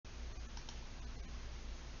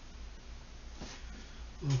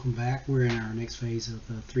Welcome back. We're in our next phase of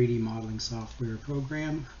the 3D modeling software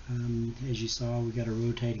program. As you saw, we got a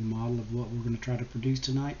rotating model of what we're going to try to produce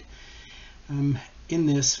tonight. In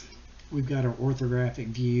this, we've got our orthographic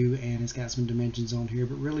view, and it's got some dimensions on here,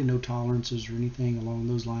 but really no tolerances or anything along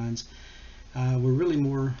those lines. We're really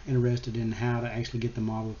more interested in how to actually get the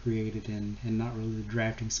model created and not really the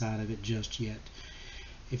drafting side of it just yet.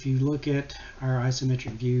 If you look at our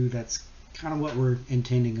isometric view, that's kind of what we're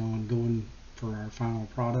intending on going for our final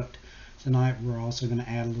product. Tonight we're also going to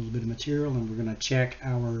add a little bit of material, and we're going to check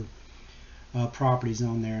our properties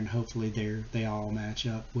on there, and hopefully they all match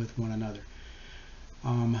up with one another.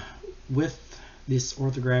 With this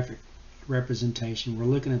orthographic representation, we're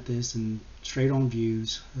looking at this in straight on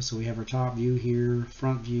views. So we have our top view here,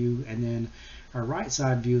 front view, and then our right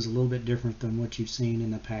side view is a little bit different than what you've seen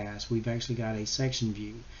in the past. We've actually got a section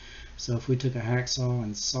view. So if we took a hacksaw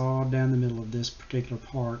and sawed down the middle of this particular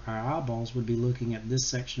part, our eyeballs would be looking at this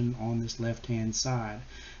section on this left hand side.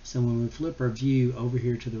 So when we flip our view over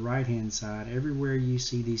here to the right hand side, everywhere you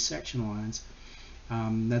see these section lines,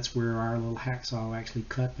 that's where our little hacksaw actually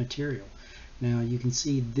cut material. Now you can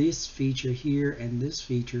see this feature here and this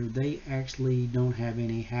feature, they actually don't have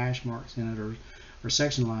any hash marks in it or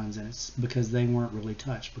section lines in it because they weren't really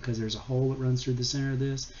touched, because there's a hole that runs through the center of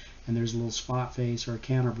this, and there's a little spot face or a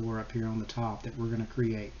counterbore up here on the top that we're going to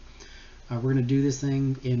create. We're going to do this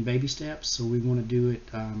thing in baby steps, so we want to do it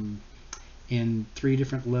in 3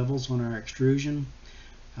 different levels on our extrusion.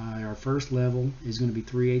 Our first level is going to be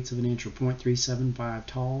 3/8 of an inch or 0.375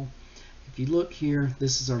 tall. If you look here,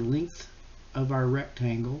 this is our length of our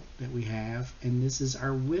rectangle that we have, and this is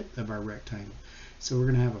our width of our rectangle. So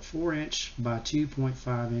we're going to have a 4" by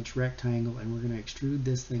 2.5" rectangle, and we're going to extrude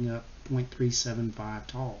this thing up 0.375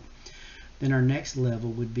 tall. Then our next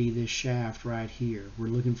level would be this shaft right here. We're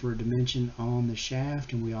looking for a dimension on the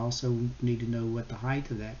shaft, and we also need to know what the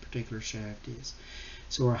height of that particular shaft is.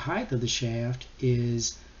 So our height of the shaft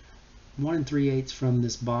is 1 3/8 from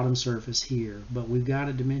this bottom surface here, but we've got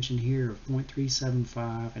a dimension here of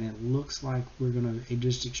 0.375, and it looks like we're going to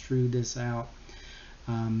just extrude this out.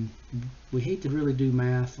 We hate to really do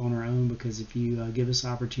math on our own, because if you give us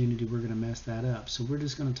opportunity, we're going to mess that up. So we're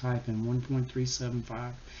just going to type in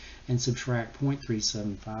 1.375 and subtract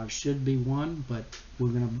 0.375. Should be 1, but we're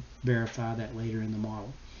going to verify that later in the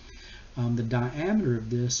model. The diameter of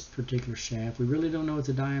this particular shaft, we really don't know what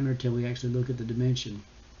the diameter until we actually look at the dimension.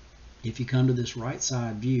 If you come to this right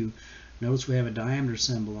side view, notice we have a diameter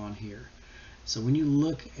symbol on here. So when you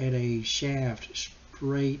look at a shaft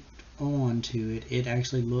straight on to it, it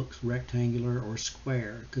actually looks rectangular or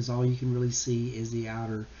square, because all you can really see is the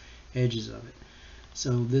outer edges of it.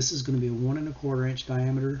 So this is going to be a 1 1/4 inch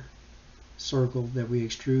diameter circle that we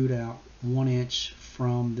extrude out 1 inch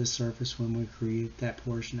from this surface when we create that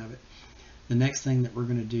portion of it. The next thing that we're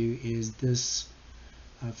going to do is this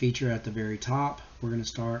feature at the very top. We're going to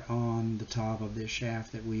start on the top of this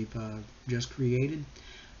shaft that we've just created.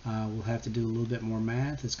 We'll have to do a little bit more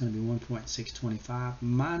math. It's going to be 1.625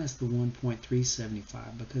 minus the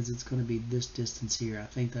 1.375, because it's going to be this distance here. I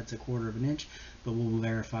think that's a 1/4 inch, but we'll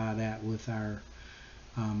verify that with our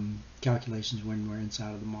calculations when we're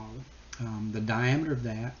inside of the model. The diameter of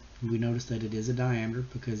that, we notice that it is a diameter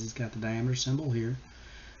because it's got the diameter symbol here.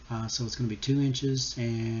 So it's going to be 2 inches,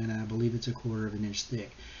 and I believe it's a 1/4 inch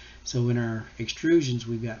thick. So in our extrusions,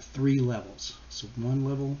 we've got 3 levels. So 1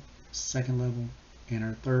 level, 2nd level, and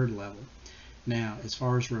our 3rd level. Now, as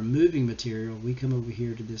far as removing material, we come over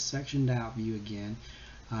here to this sectioned out view again.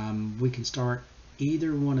 We can start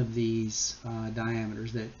either one of these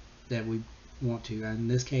diameters that we want to. In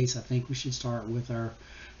this case, I think we should start with our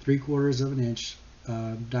 3/4 inch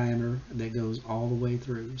diameter that goes all the way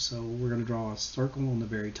through. So we're going to draw a circle on the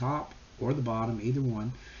very top or the bottom, either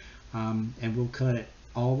one, and we'll cut it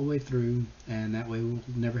all the way through, and that way we'll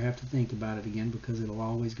never have to think about it again, because it'll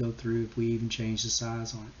always go through if we even change the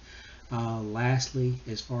size on it. Lastly,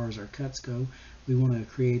 as far as our cuts go, we want to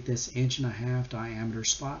create this 1.5 inch diameter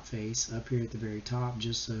spot face up here at the very top,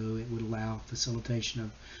 just so it would allow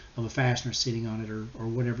facilitation of a fastener sitting on it, or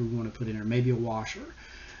whatever we want to put in there, maybe a washer.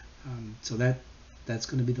 So that's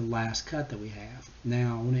going to be the last cut that we have.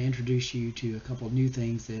 Now I want to introduce you to a couple of new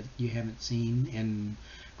things that you haven't seen in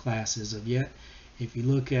classes of yet. If you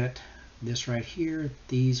look at this right here,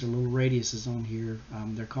 these are little radiuses on here.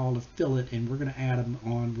 They're called a fillet, and we're going to add them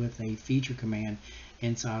on with a feature command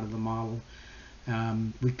inside of the model.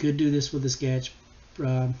 We could do this with a sketch.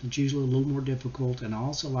 It's usually a little more difficult, and I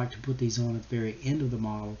also like to put these on at the very end of the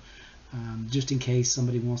model, just in case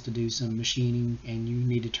somebody wants to do some machining and you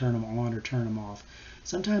need to turn them on or turn them off.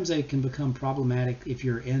 Sometimes they can become problematic if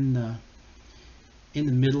you're in the in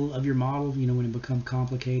the middle of your model, you know, when it becomes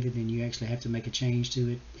complicated and you actually have to make a change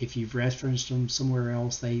to it. If you've referenced them somewhere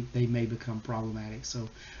else, they may become problematic. So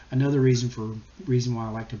another reason why I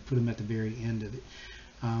like to put them at the very end of it.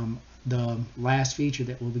 The last feature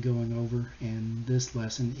that we'll be going over in this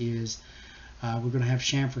lesson is we're going to have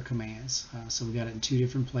chamfer commands. So we got it in two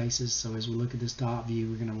different places. So as we look at this top view,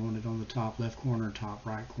 we're going to want it on the top left corner, top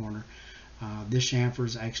right corner. This chamfer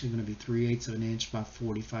is actually going to be 3/8 of an inch by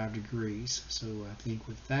 45 degrees. So I think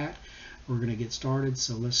with that, we're going to get started.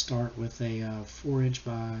 So let's start with a 4 inch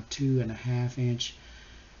by 2.5 inch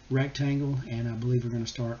rectangle, and I believe we're going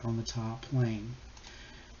to start on the top plane.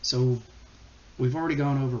 So we've already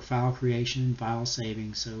gone over file creation and file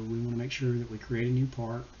saving, so we want to make sure that we create a new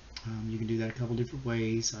part. You can do that a couple different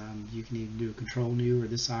ways. You can either do a control new or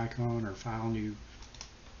this icon or file new.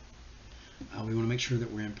 We want to make sure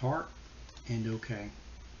that we're in part and OK.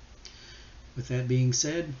 With that being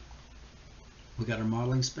said, we got our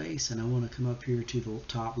modeling space, and I want to come up here to the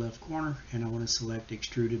top left corner and I want to select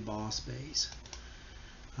extruded boss base.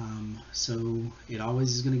 So it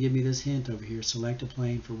always is going to give me this hint over here, select a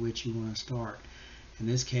plane for which you want to start. In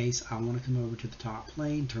this case, I want to come over to the top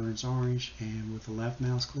plane, turns orange, and with the left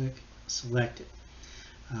mouse click, select it.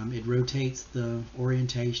 It rotates the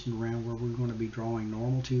orientation around where we're going to be drawing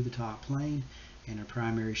normal to the top plane, and our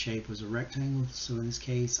primary shape was a rectangle. So in this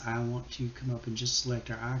case, I want to come up and just select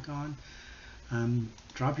our icon.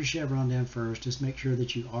 Drop your chevron down first. Just make sure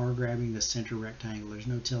that you are grabbing the center rectangle. There's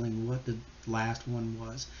no telling what the last one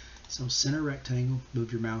was. So center rectangle,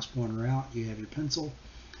 move your mouse pointer out. You have your pencil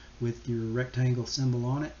with your rectangle symbol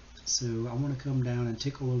on it. So I want to come down and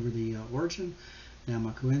tickle over the origin. Now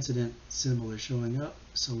my coincident symbol is showing up.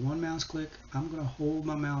 So one mouse click, I'm going to hold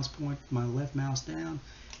my mouse point, my left mouse down,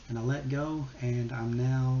 and I let go, and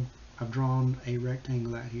I've drawn a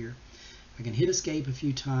rectangle out here. I can hit escape a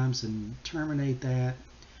few times and terminate that,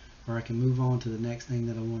 or I can move on to the next thing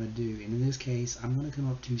that I want to do. And in this case, I'm going to come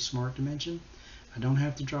up to Smart Dimension. I don't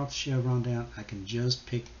have to drop the chevron down. I can just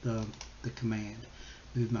pick the command.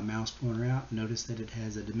 Move my mouse pointer out. Notice that it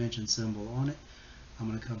has a dimension symbol on it. I'm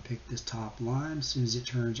going to come pick this top line. As soon as it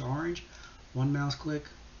turns orange, one mouse click,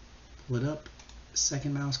 pull it up,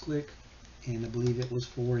 second mouse click, and I believe it was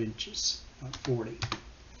 4 inches, not 40.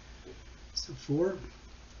 So 4.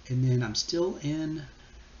 And then I'm still in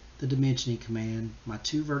the dimensioning command. My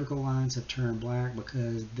two vertical lines have turned black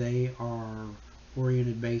because they are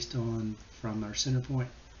oriented based on from our center point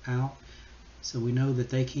out. So we know that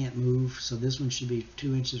they can't move. So this one should be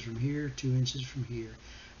 2 inches from here, 2 inches from here.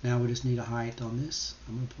 Now we just need a height on this.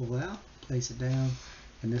 I'm going to pull it out, place it down,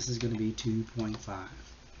 and this is going to be 2.5.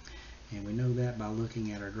 And we know that by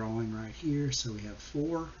looking at our drawing right here. So we have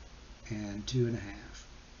 4 and 2.5.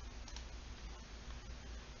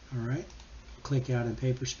 Alright, click out in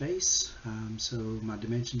paper space. So my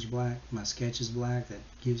dimensions black, my sketch is black. That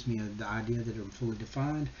gives me the idea that I'm fully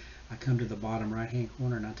defined. I come to the bottom right hand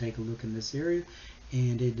corner and I take a look in this area,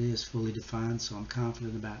 and it is fully defined, so I'm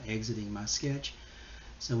confident about exiting my sketch.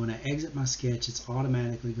 So when I exit my sketch, it's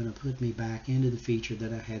automatically going to put me back into the feature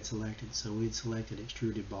that I had selected. So we'd selected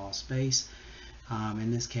extruded boss base.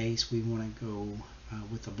 In this case, we want to go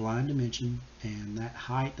with the blind dimension, and that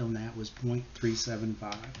height on that was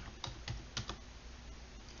 0.375.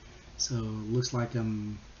 So it looks like it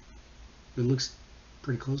looks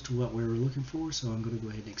pretty close to what we were looking for, so I'm going to go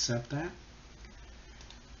ahead and accept that.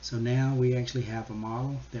 So now we actually have a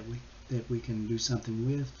model that we can do something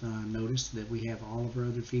with. Notice that we have all of our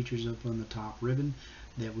other features up on the top ribbon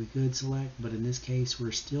that we could select, but in this case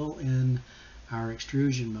we're still in our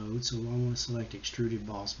extrusion mode, so I want to select extruded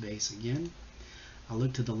boss base again. I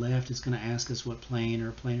look to the left, it's going to ask us what plane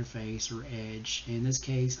or planar face or edge. In this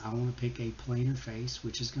case, I want to pick a planar face,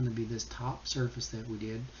 which is going to be this top surface that we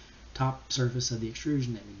did, top surface of the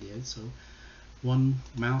extrusion that we did. So one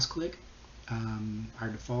mouse click. Our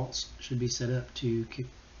defaults should be set up to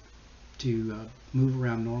move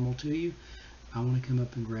around normal to you. I want to come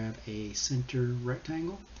up and grab a center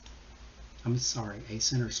rectangle. I'm sorry, a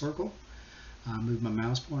center circle. Move my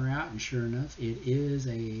mouse pointer out, and sure enough, it is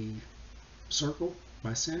a circle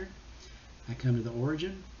by center. I come to the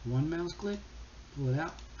origin, one mouse click, pull it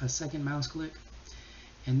out, a second mouse click,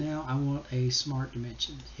 and now I want a smart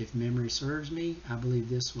dimension. If memory serves me, I believe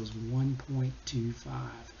this was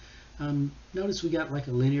 1.25. Notice we got like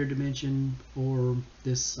a linear dimension or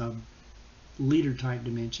this liter type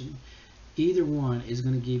dimension. Either one is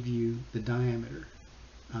going to give you the diameter.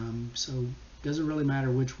 So it doesn't really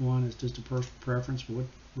matter which one, it's just a personal preference for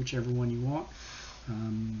whichever one you want.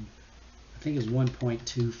 I think it's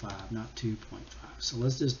 1.25, not 2.5. So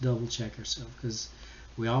let's just double check ourselves, because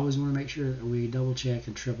We always want to make sure that we double check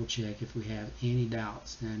and triple check if we have any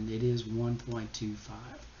doubts, and it is 1.25.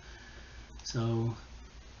 So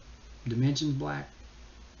dimensions black,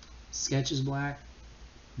 sketch is black,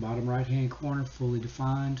 bottom right hand corner fully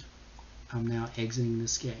defined. I'm now exiting the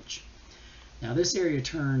sketch. Now this area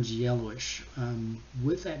turns yellowish.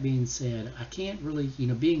 With that being said, I can't really,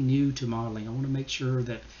 being new to modeling, I want to make sure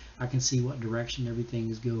that I can see what direction everything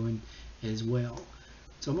is going as well.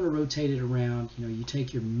 So I'm going to rotate it around. You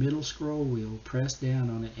take your middle scroll wheel, press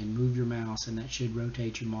down on it, and move your mouse, and that should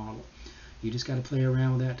rotate your model. You just got to play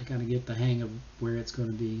around with that to kind of get the hang of where it's going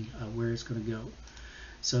to be, where it's going to go.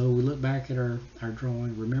 So we look back at our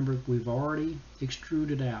drawing. Remember, we've already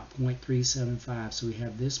extruded out 0.375, so we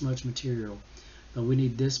have this much material, but we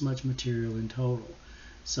need this much material in total.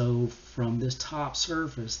 So from this top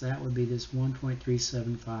surface, that would be this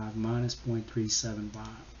 1.375 minus 0.375.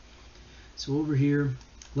 So over here,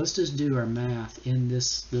 let's just do our math in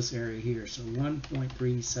this area here. So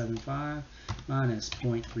 1.375 minus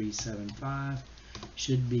 0.375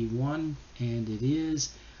 should be 1, and it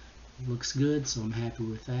is. Looks good, so I'm happy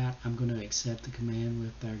with that. I'm going to accept the command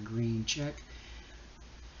with our green check.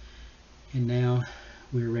 And now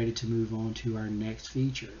we're ready to move on to our next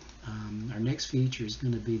feature. Our next feature is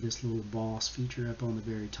going to be this little boss feature up on the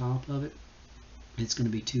very top of it. It's going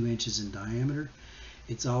to be 2 inches in diameter.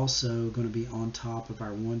 It's also going to be on top of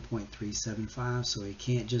our 1.375, so you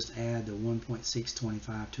can't just add the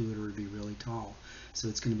 1.625 to it or it would be really tall. So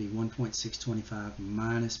it's going to be 1.625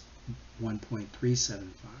 minus 1.375.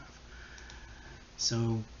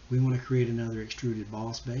 So we want to create another extruded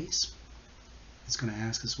boss base. It's going to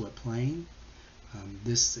ask us what plane.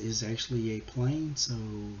 This is actually a plane, so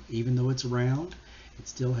even though it's round, it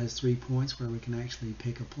still has 3 points where we can actually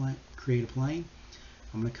pick a plane, create a plane.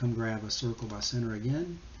 I'm going to come grab a circle by center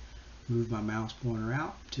again, move my mouse pointer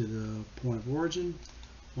out to the point of origin,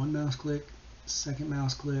 1 mouse click, 2nd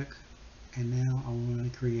mouse click, and now I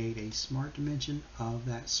want to create a smart dimension of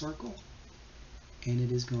that circle, and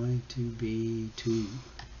it is going to be 2.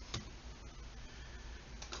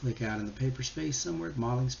 Click out in the paper space somewhere,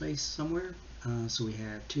 modeling space somewhere. So we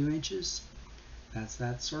have 2 inches. That's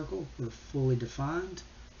that circle. We're fully defined.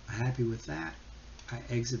 I'm happy with that. I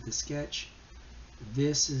exit the sketch.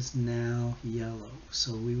 This is now yellow,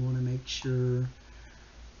 so we want to make sure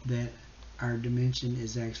that our dimension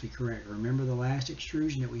is actually correct. Remember, the last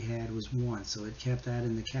extrusion that we had was 1, so it kept that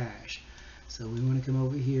in the cache. So we want to come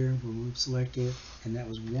over here, we'll select it, and that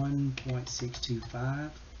was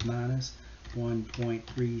 1.625 minus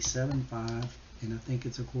 1.375, and I think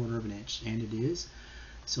it's 1/4 of an inch, and it is.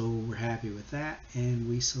 So we're happy with that, and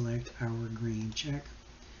we select our green check.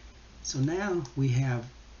 So now we have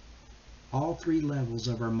all 3 levels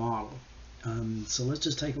of our model. So let's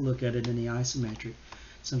just take a look at it in the isometric.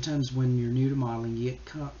 Sometimes when you're new to modeling, you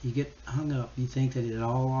get hung up. You think that it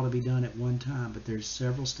all ought to be done at one time, but there's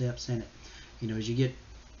several steps in it. As you get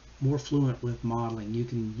more fluent with modeling, you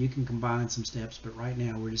can combine some steps, but right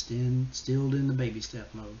now we're just still in the baby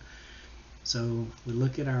step mode. So we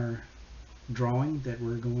look at our drawing that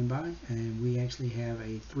we're going by, and we actually have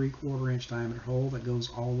a 3/4 inch diameter hole that goes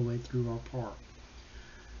all the way through our part.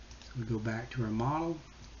 So we go back to our model,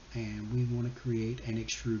 and we want to create an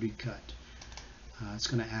extruded cut. It's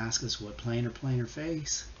going to ask us what plane or planar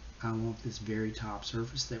face. I want this very top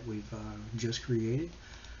surface that we've just created.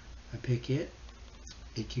 I pick it.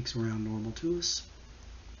 It kicks around normal to us.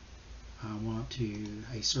 I want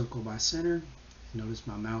a circle by center. Notice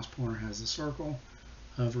my mouse pointer has a circle.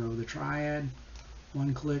 Hover over the triad,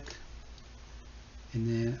 1 click, and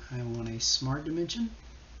then I want a smart dimension.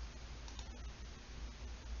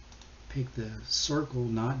 Pick the circle,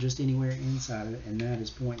 not just anywhere inside of it, and that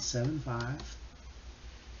is 0.75.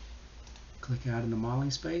 Click out in the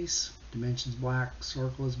modeling space. Dimensions black,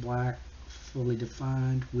 circle is black, fully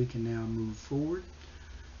defined. We can now move forward.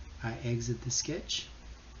 I exit the sketch.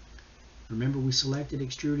 Remember, we selected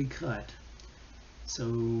extruded cut.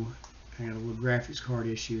 So I got a little graphics card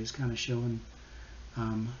issue. It's kind of showing.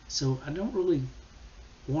 So I don't really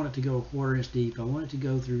want it to go 1/4 inch deep. I want it to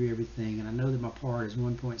go through everything, and I know that my part is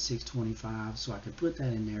 1.625, so I could put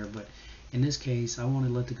that in there, but in this case I want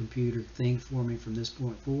to let the computer think for me from this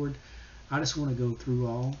point forward. I just want to go through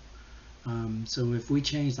all. So if we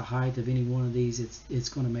change the height of any one of these, it's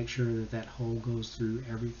going to make sure that that hole goes through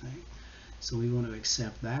everything. So we want to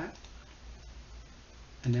accept that.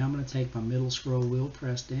 And now I'm going to take my middle scroll wheel,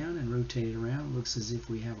 press down, and rotate it around. It looks as if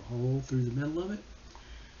we have a hole through the middle of it.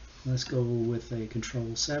 Let's go with a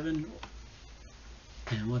Control 7.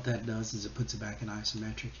 And what that does is it puts it back in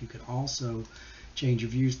isometric. You could also change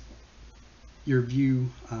your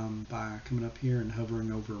view by coming up here and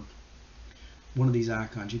hovering over one of these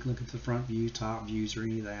icons. You can look at the front view, top views, or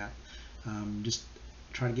any of that. Just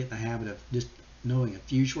try to get in the habit of just knowing a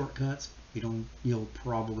few shortcuts. You'll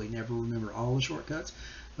probably never remember all the shortcuts,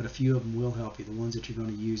 but a few of them will help you, the ones that you're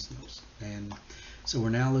going to use those. And so we're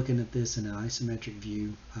now looking at this in an isometric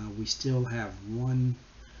view. We still have one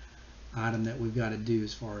item that we've got to do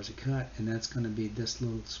as far as a cut, and that's going to be this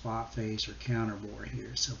little spot face or counter bore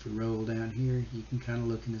here. So if we roll down here, you can kind of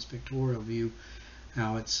look in this pictorial view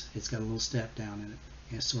how it's got a little step down in it.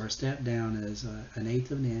 And so our step down is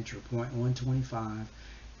 1/8 of an inch, or 0.125,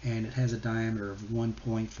 and it has a diameter of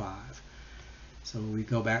 1.5. So we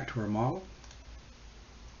go back to our model.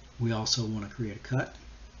 We also want to create a cut.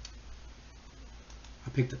 I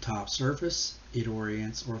pick the top surface. It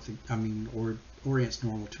orients orients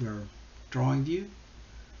normal to our drawing view.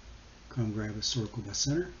 Come grab a circle by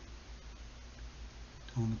center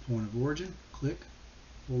on the point of origin. Click,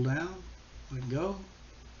 pull down, let go.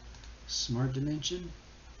 Smart dimension.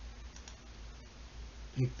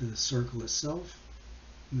 Pick the circle itself.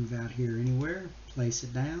 Move out here anywhere. Place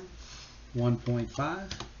it down. 1.5.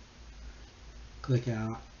 Click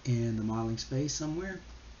out in the modeling space somewhere.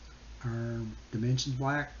 Our dimension's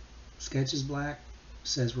black, sketch is black,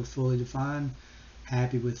 says we're fully defined.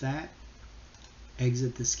 Happy with that.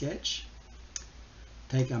 Exit the sketch.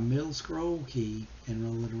 Take a middle scroll key and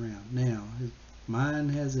roll it around. Now, mine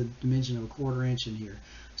has a dimension of 1/4 inch in here.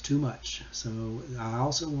 It's too much. So I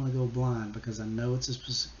also want to go blind because I know it's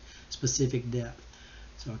a specific depth.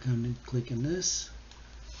 So I come and click in this,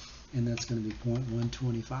 and that's going to be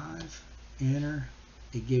 0.125. Enter.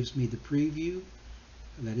 It gives me the preview.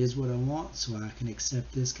 That is what I want, so I can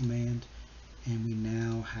accept this command, and we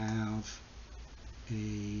now have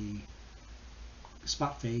a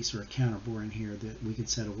spot face or a counter bore in here that we could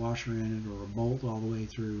set a washer in it, or a bolt all the way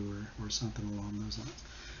through, or something along those lines.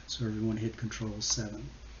 So everyone hit Control-7.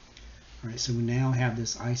 Alright, so we now have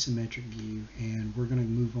this isometric view, and we're going to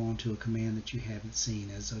move on to a command that you haven't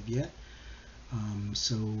seen as of yet.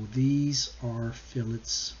 So these are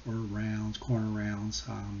fillets or rounds, corner rounds,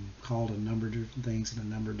 called a number of different things in a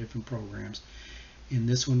number of different programs. In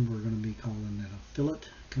this one, we're going to be calling it a fillet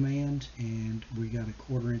command, and we got a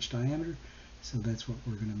 1/4 inch diameter, so that's what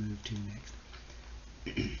we're going to move to next.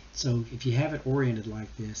 So if you have it oriented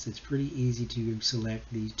like this, it's pretty easy to select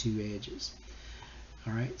these two edges.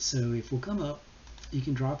 Alright, so if we'll come up, you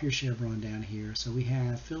can drop your chevron down here. So we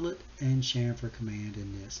have fillet and chamfer command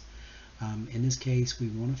in this. In this case, we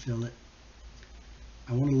want to fillet.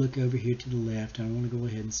 I want to look over here to the left, and I want to go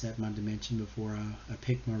ahead and set my dimension before I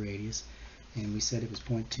pick my radius. And we said it was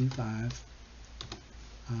 0.25.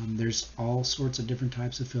 There's all sorts of different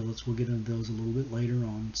types of fillets. We'll get into those a little bit later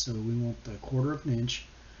on. So we want the 1/4 of an inch.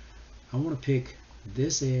 I want to pick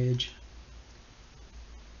this edge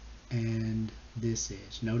and this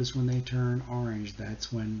edge. Notice when they turn orange,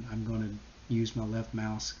 that's when I'm going to use my left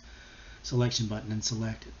mouse selection button and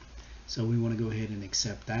select it. So we want to go ahead and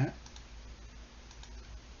accept that.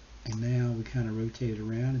 And now we kind of rotate it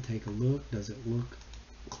around and take a look. Does it look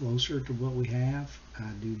closer to what we have?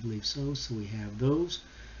 I do believe so. So we have those.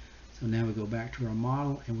 So now we go back to our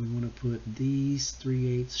model, and we want to put these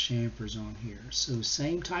 3/8 chamfers on here. So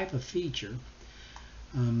same type of feature,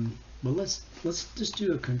 but let's just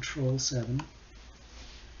do a Control-7.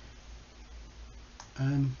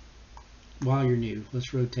 While you're new,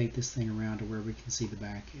 let's rotate this thing around to where we can see the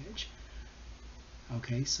back edge.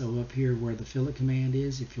 Okay, so up here where the fillet command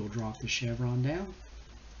is, if you'll drop the chevron down,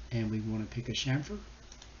 and we want to pick a chamfer.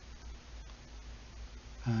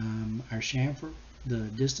 Our chamfer, the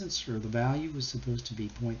distance or the value was supposed to be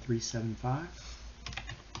 0.375,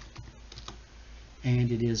 and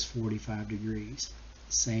it is 45 degrees.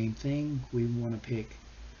 Same thing, we want to pick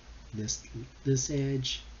this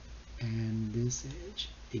edge and this edge.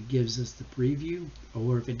 It gives us the preview,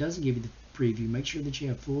 or if it doesn't give you the preview, make sure that you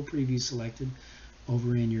have full preview selected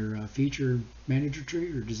over in your feature manager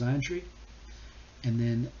tree or design tree. And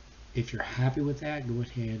then if you're happy with that, go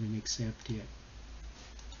ahead and accept it.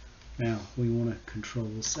 Now we want to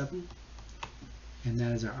Control-7, and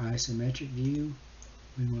that is our isometric view.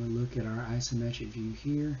 We want to look at our isometric view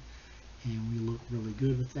here, and we look really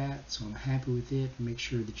good with that, so I'm happy with it. Make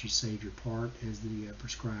sure that you save your part as the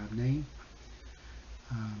prescribed name.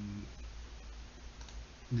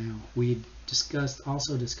 Now we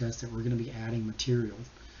also discussed that we're going to be adding material,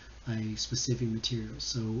 a specific material.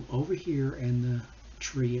 So over here in the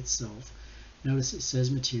tree itself, notice it says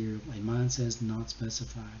material, and mine says not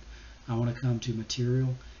specified. I want to come to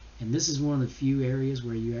material, and this is one of the few areas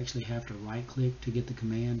where you actually have to right click to get the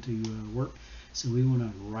command to work. So we want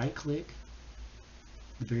to right click.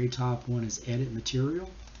 The very top one is edit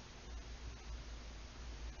material,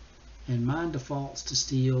 and mine defaults to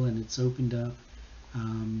steel, and it's opened up.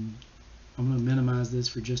 I'm going to minimize this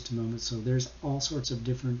for just a moment. So there's all sorts of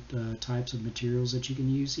different types of materials that you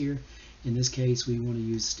can use here. In this case, we want to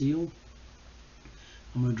use steel.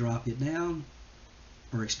 I'm going to drop it down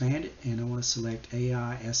or expand it, and I want to select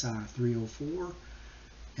AI SI 304,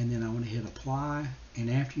 and then I want to hit apply. And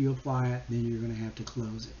after you apply it, then you're going to have to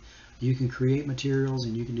close it. You can create materials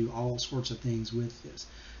and you can do all sorts of things with this.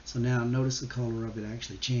 So now notice the color of it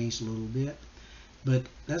actually changed a little bit, but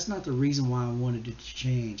that's not the reason why I wanted it to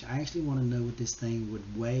change. I actually want to know what this thing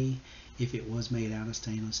would weigh if it was made out of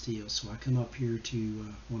stainless steel. So I come up here to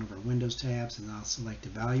one of our Windows tabs, and I'll select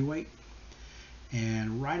evaluate,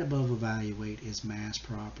 and right above evaluate is mass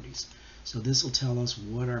properties. So this will tell us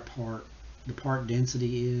what our the part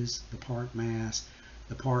density is, the part mass,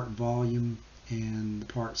 the part volume, and the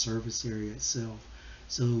part surface area itself.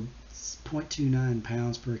 So 0.29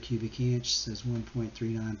 pounds per cubic inch says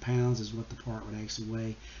 1.39 pounds is what the part would actually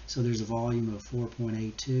weigh. So there's a volume of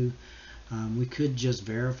 4.82. We could just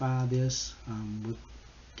verify this with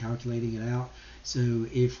calculating it out. So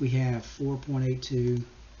if we have 4.82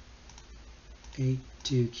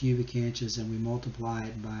 cubic inches and we multiply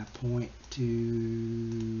it by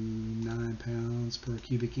 0.29 pounds per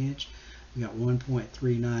cubic inch, we got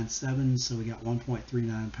 1.397, so we got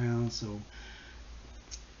 1.39 pounds. So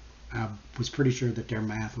I was pretty sure that their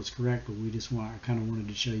math was correct, but I kind of wanted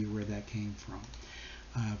to show you where that came from.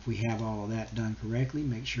 If we have all of that done correctly,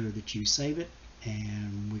 make sure that you save it,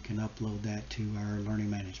 and we can upload that to our learning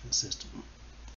management system.